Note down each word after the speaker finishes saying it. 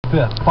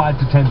5th, 5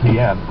 to 10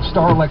 p.m.,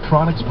 Star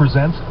Electronics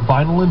presents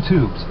Vinyl and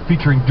Tubes,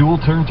 featuring dual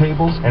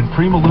turntables and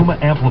Prima Luma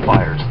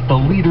amplifiers, the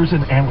leaders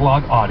in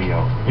analog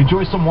audio.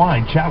 Enjoy some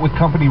wine, chat with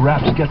company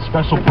reps, get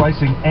special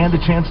pricing, and a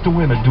chance to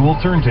win a dual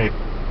turntable.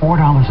 $4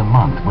 a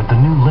month with the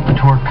new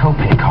Lipitor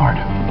copay card.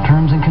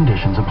 Terms and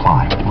conditions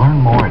apply.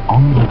 Learn more at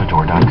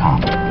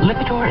onlylipitor.com.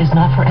 Lipitor is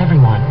not for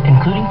everyone,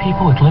 including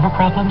people with liver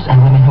problems and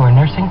women who are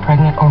nursing,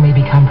 pregnant, or may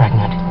become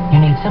pregnant. You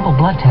need simple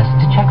blood tests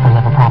to check for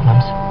liver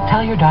problems.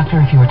 Tell your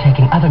doctor if you are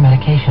taking other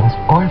medications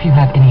or if you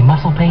have any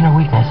muscle pain or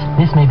weakness.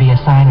 This may be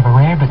a sign of a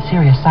rare but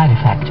serious side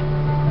effect.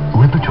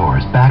 Lipitor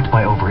is backed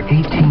by over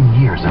 18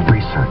 years of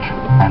research.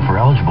 And for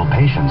eligible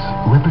patients,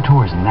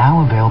 Lipitor is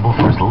now available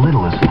for as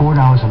little as $4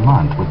 a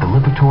month with the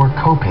Lipitor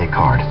copay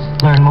card.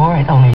 Learn more at only